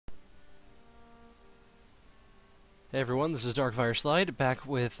Hey everyone, this is darkfireslide, back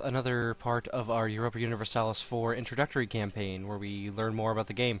with another part of our Europa Universalis 4 Introductory campaign, where we learn more about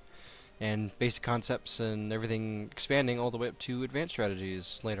the game, and basic concepts and everything expanding all the way up to advanced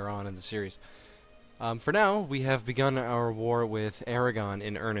strategies later on in the series. For now, we have begun our war with Aragon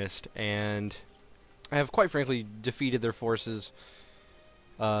in earnest, and I have quite frankly defeated their forces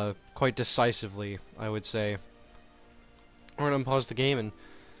quite decisively, I would say. We're going to unpause the game and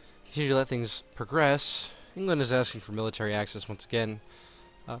continue to let things progress. England is asking for military access once again.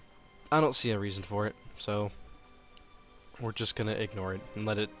 I don't see a reason for it, so we're just gonna ignore it and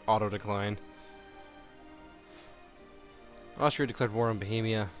let it auto-decline. Austria declared war on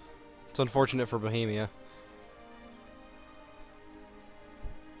Bohemia. It's unfortunate for Bohemia.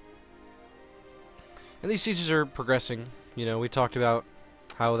 And these sieges are progressing. You know, we talked about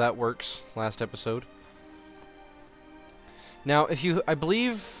how that works last episode. Now, I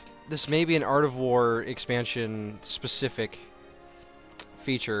believe this may be an Art of War expansion specific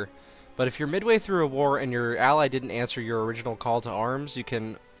feature, but if you're midway through a war and your ally didn't answer your original call to arms, you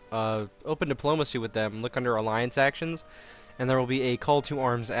can open diplomacy with them, look under alliance actions, and there will be a call to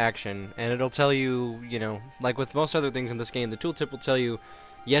arms action, and it'll tell you, you know, like with most other things in this game, the tooltip will tell you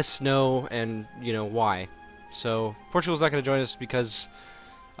yes, no, and, you know, why. So, Portugal's not going to join us because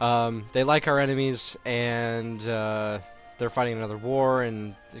they like our enemies, and they're fighting another war,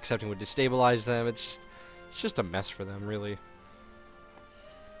 and accepting would destabilize them. It's just a mess for them, really.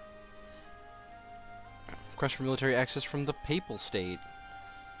 Request for military access from the Papal State,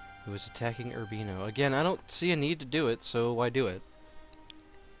 who is attacking Urbino. Again, I don't see a need to do it, so why do it?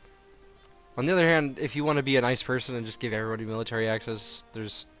 On the other hand, if you want to be a nice person and just give everybody military access,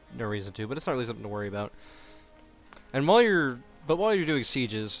 there's no reason to, but it's not really something to worry about. And while you're doing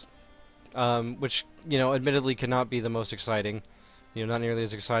sieges, which, you know, admittedly cannot be the most exciting, you know, not nearly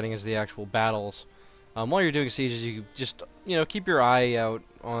as exciting as the actual battles. While you're doing sieges, you just, you know, keep your eye out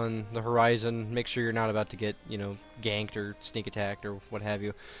on the horizon, make sure you're not about to get, you know, ganked or sneak attacked or what have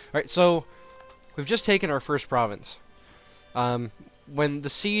you. Alright, so, we've just taken our first province. When the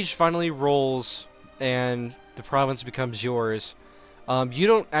siege finally rolls and the province becomes yours, you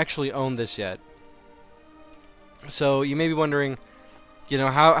don't actually own this yet. So, you may be wondering, you know,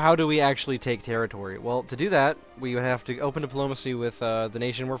 how do we actually take territory? Well, to do that, we would have to open diplomacy with the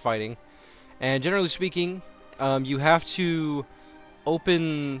nation we're fighting. And generally speaking, you have to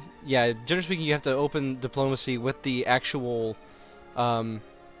open... Yeah, generally speaking, you have to open diplomacy with the actual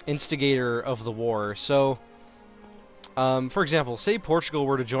instigator of the war. So, for example, say Portugal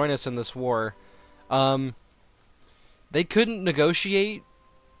were to join us in this war. They couldn't negotiate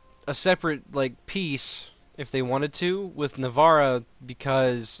a separate, like, peace if they wanted to with Navarra,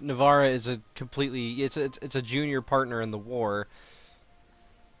 because Navarra is a completely it's a junior partner in the war,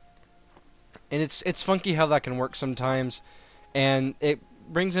 and it's funky how that can work sometimes, and it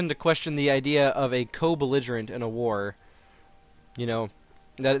brings into question the idea of a co-belligerent in a war. You know,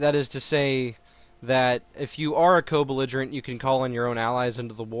 that is to say that if you are a co-belligerent, you can call on your own allies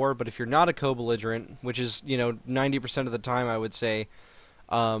into the war, but if you're not a co-belligerent, which is, you know, 90% of the time, I would say,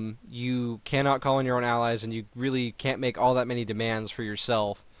 you cannot call in your own allies, and you really can't make all that many demands for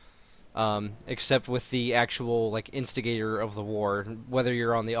yourself, except with the actual, like, instigator of the war, whether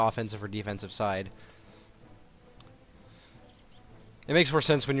you're on the offensive or defensive side. It makes more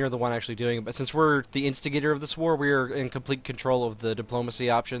sense when you're the one actually doing it, but since we're the instigator of this war, we are in complete control of the diplomacy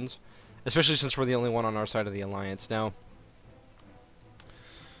options, especially since we're the only one on our side of the alliance. Now,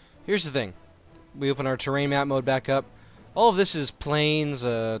 here's the thing. We open our terrain map mode back up. All of this is plains,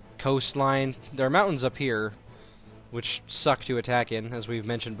 coastline. There are mountains up here, which suck to attack in, as we've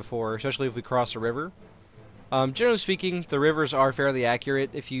mentioned before, especially if we cross a river. Generally speaking, the rivers are fairly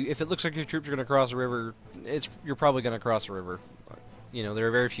accurate. If it looks like your troops are going to cross a river, you're probably going to cross a river. You know, there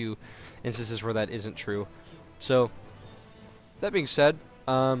are very few instances where that isn't true. So, that being said,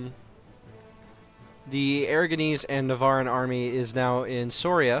 the Aragonese and Navarran army is now in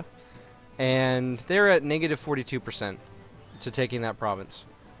Soria, and they're at negative 42%. To taking that province.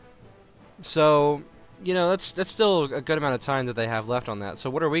 So, you know, that's still a good amount of time that they have left on that. So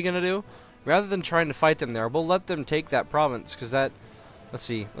what are we going to do? Rather than trying to fight them there, we'll let them take that province, because that... Let's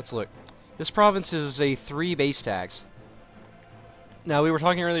see, let's look. This province is a 3 base tax. Now, we were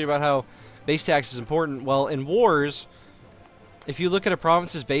talking earlier about how base tax is important. Well, in wars, if you look at a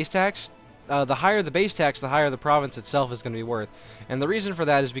province's base tax, the higher the base tax, the higher the province itself is going to be worth. And the reason for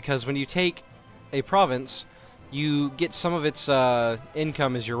that is because when you take a province, you get some of its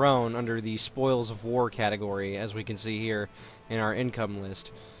income as your own under the Spoils of War category, as we can see here in our income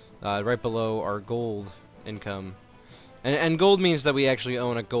list, right below our gold income. And gold means that we actually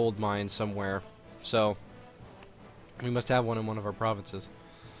own a gold mine somewhere. So, We must have one in one of our provinces.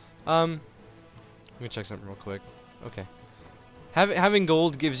 Let me check something real quick. Okay. Having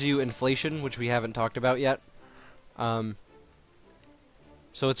gold gives you inflation, which we haven't talked about yet. So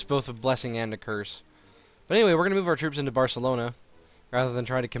it's both a blessing and a curse. But anyway, we're going to move our troops into Barcelona, rather than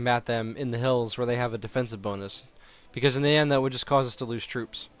try to combat them in the hills where they have a defensive bonus. Because in the end, that would just cause us to lose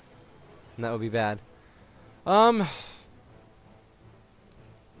troops. And that would be bad. Our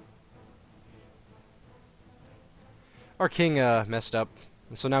king messed up.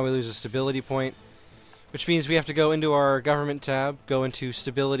 And so now we lose a stability point. Which means we have to go into our government tab, go into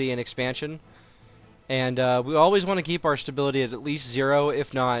stability and expansion. And we always want to keep our stability at least 0,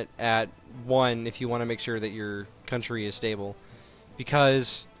 if not at 1, if you want to make sure that your country is stable.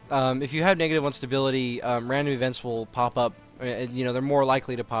 Because if you have -1 stability, random events will pop up. You know, they're more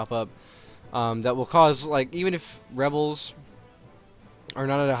likely to pop up. That will cause, like, even if rebels are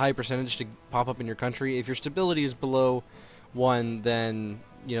not at a high percentage to pop up in your country, if your stability is below 1, then,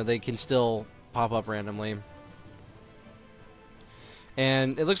 you know, they can still pop up randomly.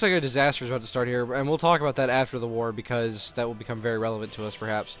 And it looks like a disaster is about to start here, and we'll talk about that after the war, because that will become very relevant to us,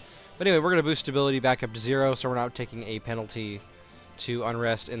 perhaps. But anyway, we're going to boost stability back up to 0, so we're not taking a penalty to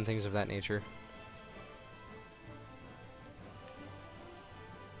unrest and things of that nature.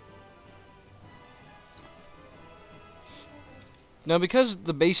 Now, because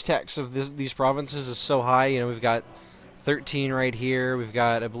the base tax of these provinces is so high, you know, we've got 13 right here, we've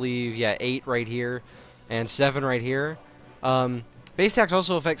got, I believe, yeah, 8 right here, and 7 right here. Base tax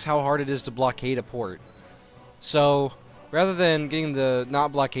also affects how hard it is to blockade a port. So, rather than getting the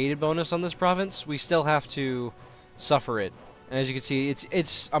not blockaded bonus on this province, we still have to suffer it. And as you can see,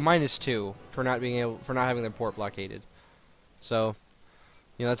 it's a -2 for not having the port blockaded. So,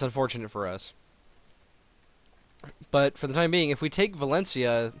 you know, that's unfortunate for us. But for the time being, if we take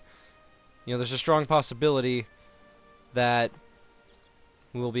Valencia, you know, there's a strong possibility that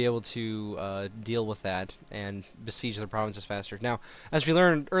we will be able to deal with that and besiege the provinces faster. Now, as we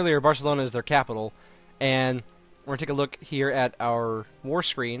learned earlier, Barcelona is their capital, and we're going to take a look here at our war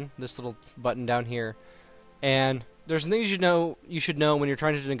screen, this little button down here, and there's some things you should know when you're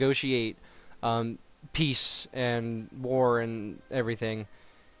trying to negotiate peace and war and everything.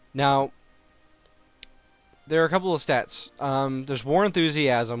 Now, there are a couple of stats. There's war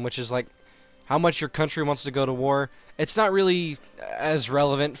enthusiasm, which is like how much your country wants to go to war. It's not really as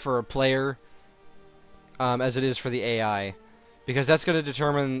relevant for a player as it is for the AI, because that's going to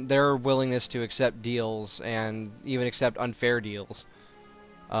determine their willingness to accept deals and even accept unfair deals.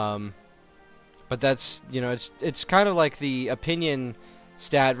 But that's, you know, it's kind of like the opinion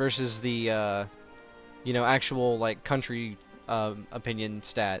stat versus the you know, actual like country opinion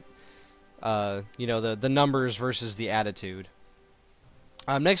stat. You know, the numbers versus the attitude.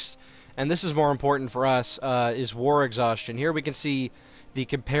 Next, and this is more important for us, is war exhaustion. Here we can see the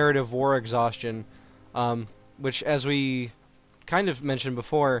comparative war exhaustion, which, as we kind of mentioned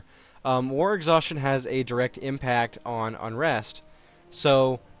before, war exhaustion has a direct impact on unrest.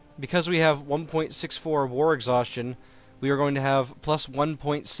 So, because we have 1.64 war exhaustion, we are going to have plus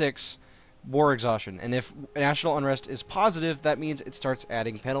 1.6 war exhaustion. And if national unrest is positive, that means it starts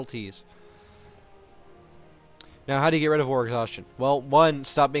adding penalties. Now, how do you get rid of war exhaustion? Well, 1,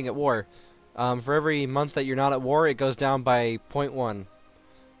 stop being at war. For every month that you're not at war, it goes down by 0.1,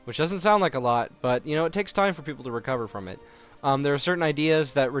 which doesn't sound like a lot, but, you know, it takes time for people to recover from it. There are certain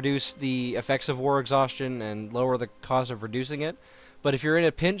ideas that reduce the effects of war exhaustion and lower the cost of reducing it, but if you're in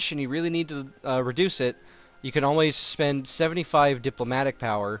a pinch and you really need to reduce it, you can always spend 75 diplomatic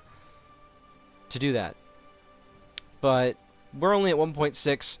power to do that. But we're only at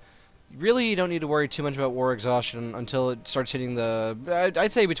 1.6. Really, you don't need to worry too much about war exhaustion until it starts hitting the,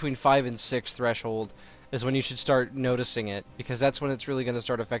 I'd say between 5 and 6 threshold is when you should start noticing it, because that's when it's really going to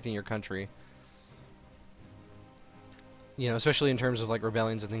start affecting your country. You know, especially in terms of like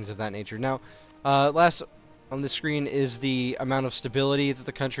rebellions and things of that nature. Now, last on the screen is the amount of stability that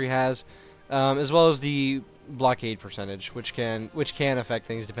the country has, as well as the blockade percentage, which can affect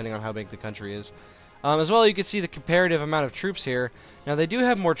things depending on how big the country is. As well, you can see the comparative amount of troops here. Now, they do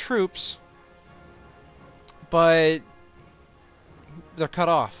have more troops, but they're cut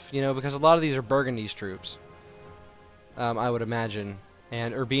off, you know, because a lot of these are Burgundy's troops, I would imagine,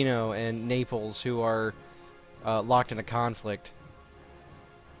 and Urbino and Naples, who are locked in a conflict.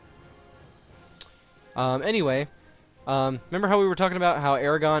 Anyway, remember how we were talking about how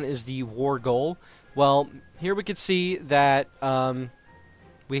Aragon is the war goal? Well, here we could see that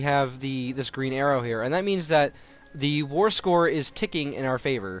we have this green arrow here, and that means that the war score is ticking in our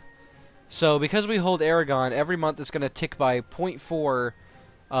favor. So because we hold Aragon, every month it's going to tick by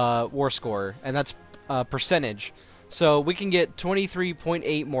 0.4 war score, and that's percentage. So we can get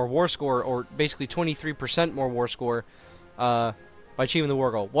 23.8 more war score, or basically 23% more war score, by achieving the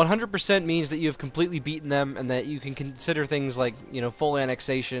war goal. 100% means that you have completely beaten them, and that you can consider things like, full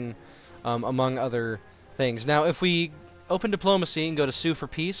annexation, among other things. Now, if we open diplomacy and go to sue for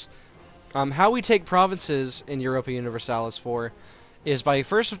peace, how we take provinces in Europa Universalis is by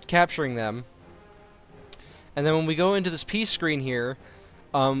first capturing them, and then when we go into this peace screen here,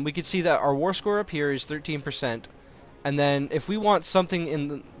 we can see that our war score up here is 13%, and then if we want something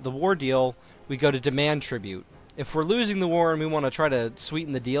in the war deal, we go to demand tribute. If we're losing the war and we want to try to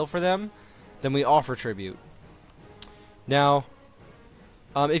sweeten the deal for them, then we offer tribute. Now,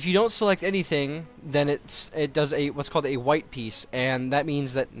 if you don't select anything, then it does what's called a white peace, and that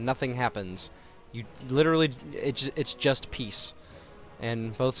means that nothing happens. You literally, it's just peace,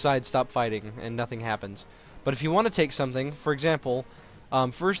 and both sides stop fighting, and nothing happens. But if you want to take something, for example,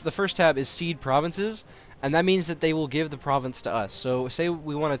 the first tab is Cede Provinces, and that means that they will give the province to us. So say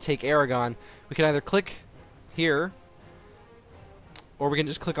we want to take Aragon, we can either click here, or we can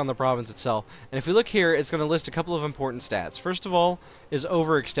just click on the province itself. And if we look here, it's going to list a couple of important stats. First of all is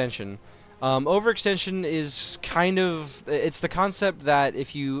overextension. Overextension is it's the concept that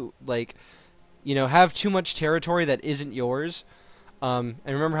if you, have too much territory that isn't yours, and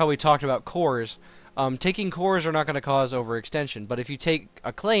remember how we talked about cores, taking cores are not going to cause overextension, but if you take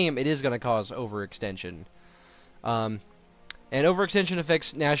a claim, it is going to cause overextension. And overextension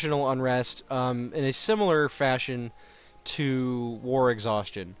affects national unrest in a similar fashion to war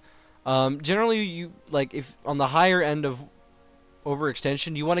exhaustion. Generally, if on the higher end of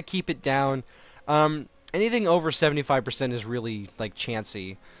overextension, you want to keep it down. Anything over 75% is really,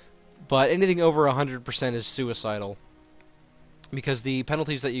 chancy, but anything over 100% is suicidal, because the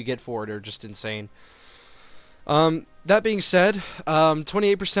penalties that you get for it are just insane. That being said,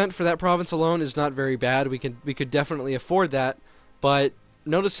 28% for that province alone is not very bad. We could definitely afford that, but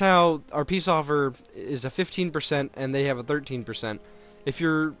notice how our peace offer is a 15% and they have a 13%. If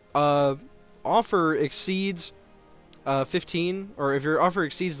your offer exceeds 15, or if your offer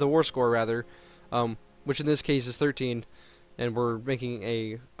exceeds the war score rather, which in this case is 13, and we're making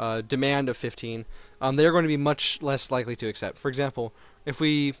a demand of 15, they're going to be much less likely to accept. For example, if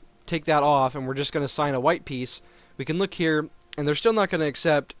we take that off and we're just going to sign a white peace, we can look here and they're still not going to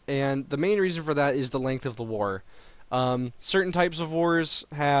accept, and the main reason for that is the length of the war. Certain types of wars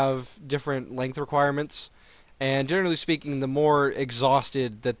have different length requirements, and generally speaking, the more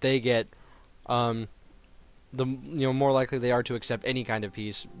exhausted that they get, the more likely they are to accept any kind of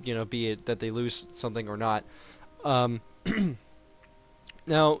peace, be it that they lose something or not.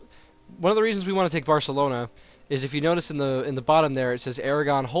 Now, one of the reasons we want to take Barcelona is, if you notice in the bottom there, it says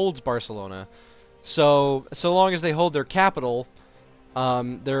Aragon holds Barcelona. So long as they hold their capital,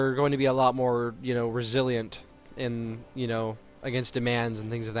 they're going to be a lot more, resilient in, against demands and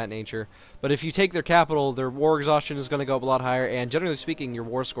things of that nature. But if you take their capital, their war exhaustion is going to go up a lot higher, and generally speaking, your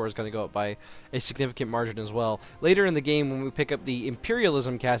war score is going to go up by a significant margin as well. Later in the game, when we pick up the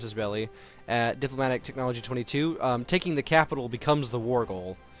Imperialism Casus Belli at Diplomatic Technology 22, taking the capital becomes the war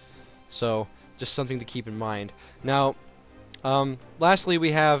goal. So, just something to keep in mind. Now, lastly,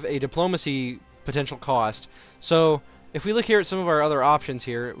 we have a diplomacy potential cost. So, if we look here at some of our other options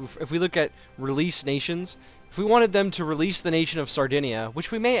here, if we look at release nations, if we wanted them to release the nation of Sardinia,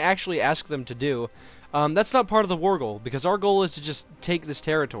 which we may actually ask them to do, that's not part of the war goal, because our goal is to just take this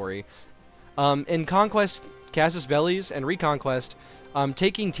territory. In Conquest, Casus Bellis, and Reconquest,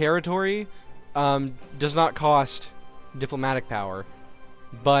 taking territory does not cost diplomatic power,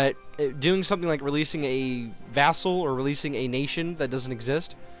 but doing something like releasing a vassal or releasing a nation that doesn't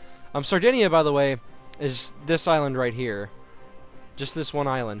exist. Sardinia, by the way, is this island right here. Just this one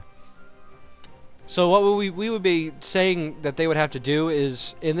island. So what we would be saying that they would have to do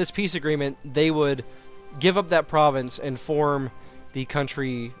is, in this peace agreement, they would give up that province and form the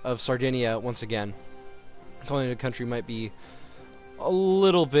country of Sardinia once again. Calling it a country might be a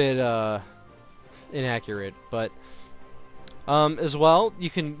little bit inaccurate, but as well, you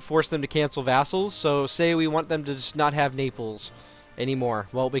can force them to cancel vassals. So say we want them to just not have Naples anymore.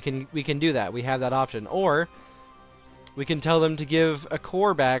 Well, we can do that. We have that option. Or we can tell them to give a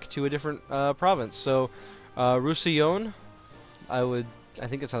core back to a different province. So Roussillon, I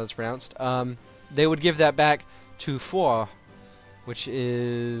think that's how that's pronounced. They would give that back to Foix, which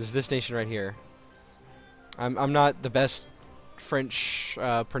is this nation right here. I'm not the best French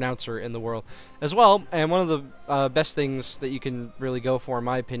pronouncer in the world as well, and one of the best things that you can really go for, in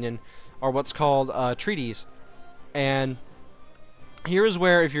my opinion, are what's called treaties. And here is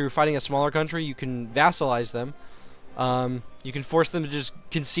where, if you're fighting a smaller country, you can vassalize them, You can force them to just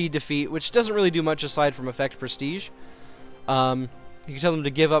concede defeat, which doesn't really do much aside from affect prestige. You can tell them to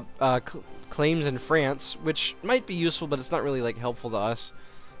give up claims in France, which might be useful, but it's not really like helpful to us,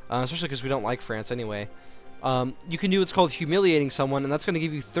 especially because we don't like France anyway. You can do what's called humiliating someone, and that's going to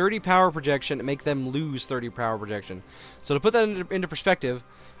give you 30 power projection and make them lose 30 power projection. So to put that into perspective,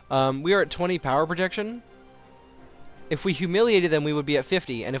 we are at 20 power projection. If we humiliated them, we would be at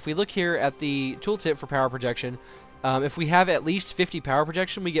 50, and if we look here at the tooltip for power projection, if we have at least 50 power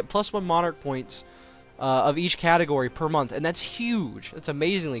projection, we get +1 monarch points of each category per month, and that's huge. That's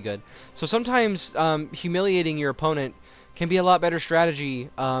amazingly good. So sometimes humiliating your opponent can be a lot better strategy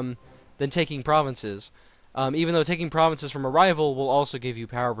than taking provinces. Even though taking provinces from a rival will also give you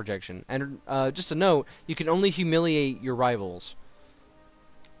power projection. And just a note, you can only humiliate your rivals.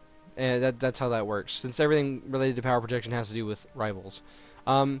 And that's how that works, since everything related to power projection has to do with rivals.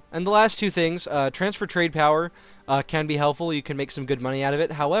 And the last two things, transfer trade power can be helpful. You can make some good money out of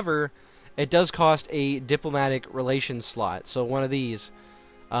it. However, it does cost a diplomatic relations slot, so one of these,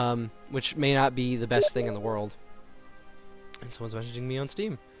 which may not be the best thing in the world. And someone's messaging me on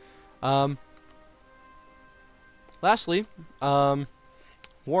Steam. Lastly,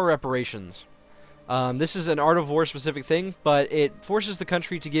 war reparations. This is an Art of War specific thing, but it forces the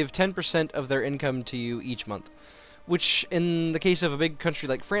country to give 10% of their income to you each month, which in the case of a big country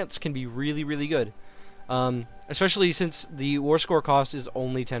like France can be really, really good. Especially since the war score cost is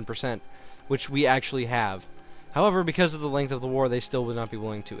only 10%, which we actually have. However, because of the length of the war, they still would not be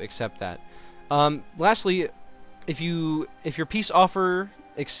willing to accept that. Lastly, if your peace offer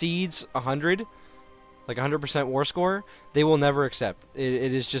exceeds 100, like 100% war score, they will never accept.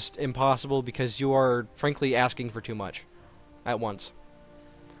 It is just impossible because you are, frankly, asking for too much at once.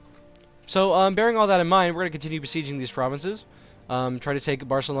 So, bearing all that in mind, we're going to continue besieging these provinces. Try to take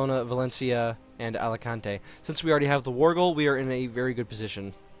Barcelona, Valencia, and Alicante. Since we already have the war goal, we are in a very good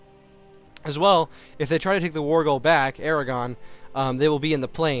position. As well, if they try to take the war goal back, Aragon, they will be in the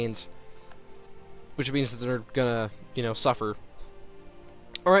plains, which means that they're going to, suffer.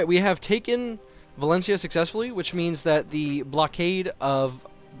 Alright, we have taken Valencia successfully, which means that the blockade of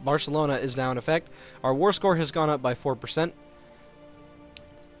Barcelona is now in effect. Our war score has gone up by 4%.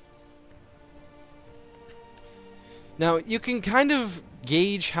 Now, you can kind of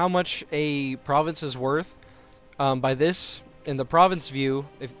gauge how much a province is worth by this. In the province view,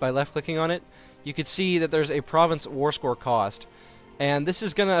 by left-clicking on it, you can see that there's a province war score cost. And this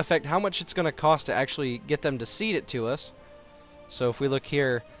is going to affect how much it's going to cost to actually get them to cede it to us. So if we look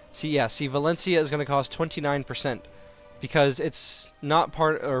here, see Valencia is going to cost 29% because it's not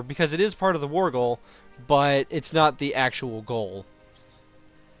part, or because it is part of the war goal, but it's not the actual goal.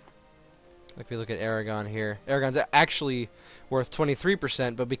 If we look at Aragon here, Aragon's actually worth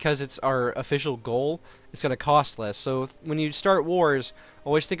 23%, but because it's our official goal, it's going to cost less. So when you start wars,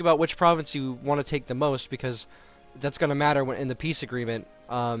 always think about which province you want to take the most, because that's going to matter when in the peace agreement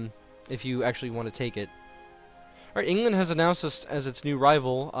if you actually want to take it. Alright, England has announced this as its new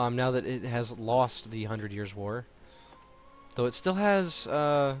rival now that it has lost the 100 Years' War. Though it still has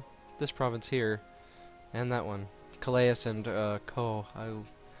this province here, and that one. Calais and Co.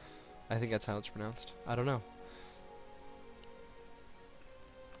 I think that's how it's pronounced. I don't know.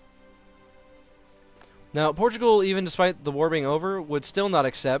 Now, Portugal, even despite the war being over, would still not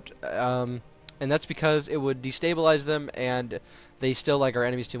accept, and that's because it would destabilize them, and they still like our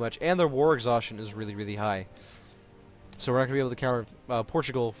enemies too much, and their war exhaustion is really, really high. So we're not going to be able to counter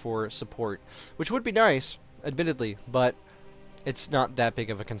Portugal for support, which would be nice, admittedly, but it's not that big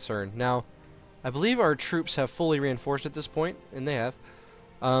of a concern. Now, I believe our troops have fully reinforced at this point, and they have.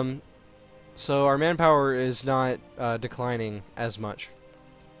 So our manpower is not declining as much.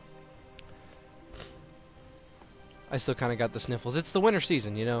 I still kind of got the sniffles. It's the winter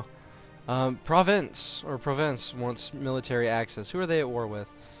season, you know. Provence wants military access. Who are they at war with?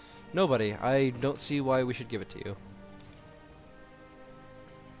 Nobody. I don't see why we should give it to you.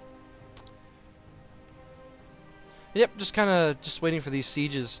 Yep, just waiting for these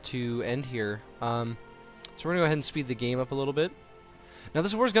sieges to end here. So we're gonna go ahead and speed the game up a little bit. Now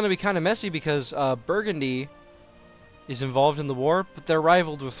this war is gonna be kind of messy because Burgundy is involved in the war, but they're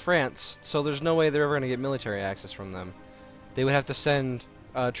rivaled with France, so there's no way they're ever gonna get military access from them. They would have to send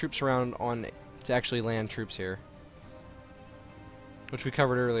troops around to actually land troops here, which we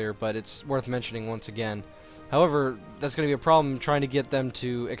covered earlier, but it's worth mentioning once again. However, that's gonna be a problem trying to get them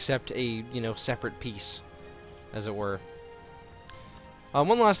to accept a separate peace, as it were.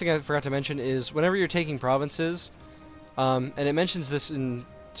 One last thing I forgot to mention is whenever you're taking provinces, and it mentions this in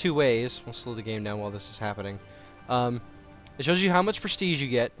two ways. We'll slow the game down while this is happening. It shows you how much prestige you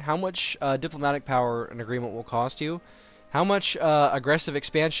get, how much diplomatic power an agreement will cost you, how much aggressive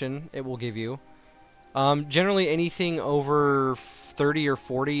expansion it will give you. Generally, anything over 30 or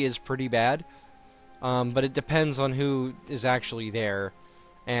 40 is pretty bad, but it depends on who is actually there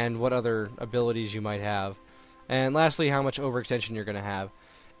and what other abilities you might have. And lastly, how much overextension you're going to have.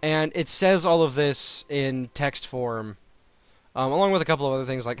 And it says all of this in text form, along with a couple of other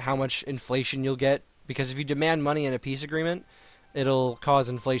things like how much inflation you'll get, because if you demand money in a peace agreement, it'll cause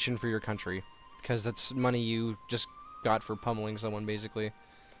inflation for your country, because that's money you just got for pummeling someone, basically.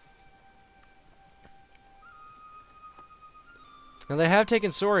 Now, they have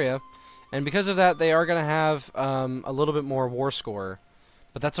taken Soria, and because of that, they are going to have a little bit more war score.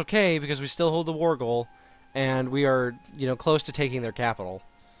 But that's okay, because we still hold the war goal, and we are, close to taking their capital.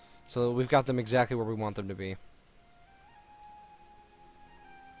 So we've got them exactly where we want them to be.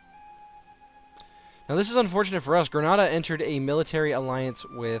 Now, this is unfortunate for us. Granada entered a military alliance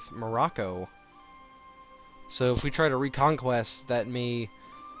with Morocco. So if we try to reconquest, that may,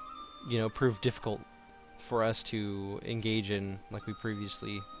 prove difficult for us to engage in like we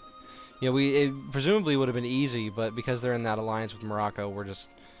previously... it presumably would have been easy, but because they're in that alliance with Morocco, we're just,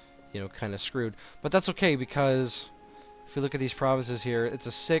 kind of screwed. But that's okay, because if we look at these provinces here, it's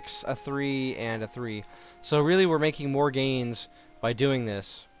a 6, a 3, and a 3. So really we're making more gains by doing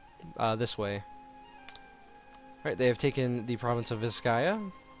this way. Right, they have taken the province of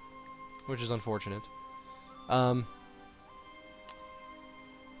Vizcaya, which is unfortunate.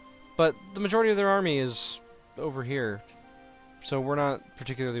 But the majority of their army is over here, so we're not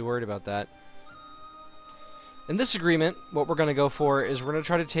particularly worried about that. In this agreement, what we're going to go for is we're going to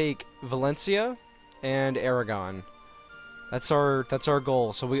try to take Valencia and Aragon. That's our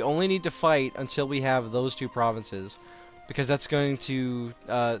goal. So we only need to fight until we have those two provinces, because that's going to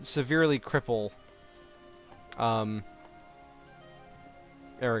severely cripple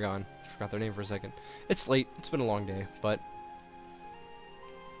Aragon. I forgot their name for a second. It's late. It's been a long day, but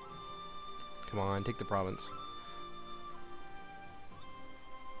come on, take the province.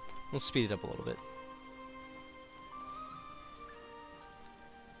 We'll speed it up a little bit.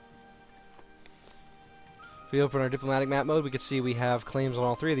 If we open our diplomatic map mode, we can see we have claims on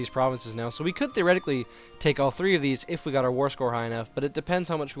all 3 of these provinces now. So we could theoretically take all 3 of these if we got our war score high enough, but it depends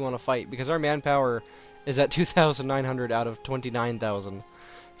how much we want to fight, because our manpower is at 2,900 out of 29,000.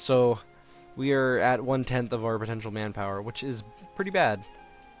 So we are at 1/10 of our potential manpower, which is pretty bad.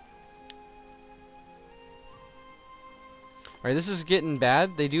 Alright, this is getting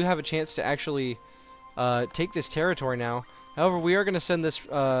bad. They do have a chance to actually take this territory now. However, we are going to send this,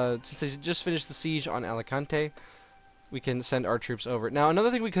 since they just finished the siege on Alicante, we can send our troops over. Now, another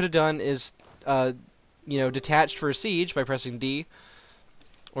thing we could have done is, detached for a siege by pressing D,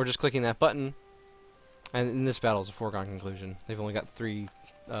 or just clicking that button. And in this battle is a foregone conclusion. They've only got 3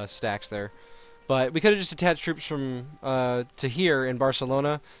 stacks there. But we could have just attached troops from to here in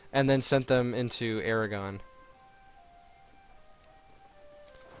Barcelona, and then sent them into Aragon.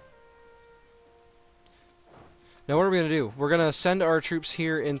 Now what are we going to do? We're going to send our troops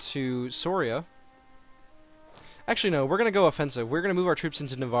here into Soria. Actually, no, we're going to go offensive. We're going to move our troops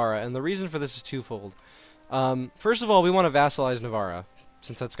into Navarra, and the reason for this is twofold. First of all, we want to vassalize Navarra,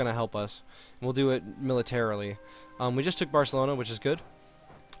 since that's going to help us. And we'll do it militarily. We just took Barcelona, which is good.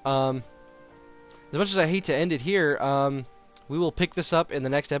 As much as I hate to end it here, we will pick this up in the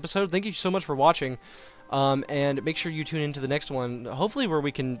next episode. Thank you so much for watching, and make sure you tune into the next one, hopefully where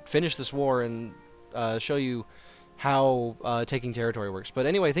we can finish this war and show you how taking territory works. But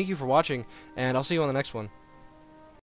anyway, thank you for watching, and I'll see you on the next one.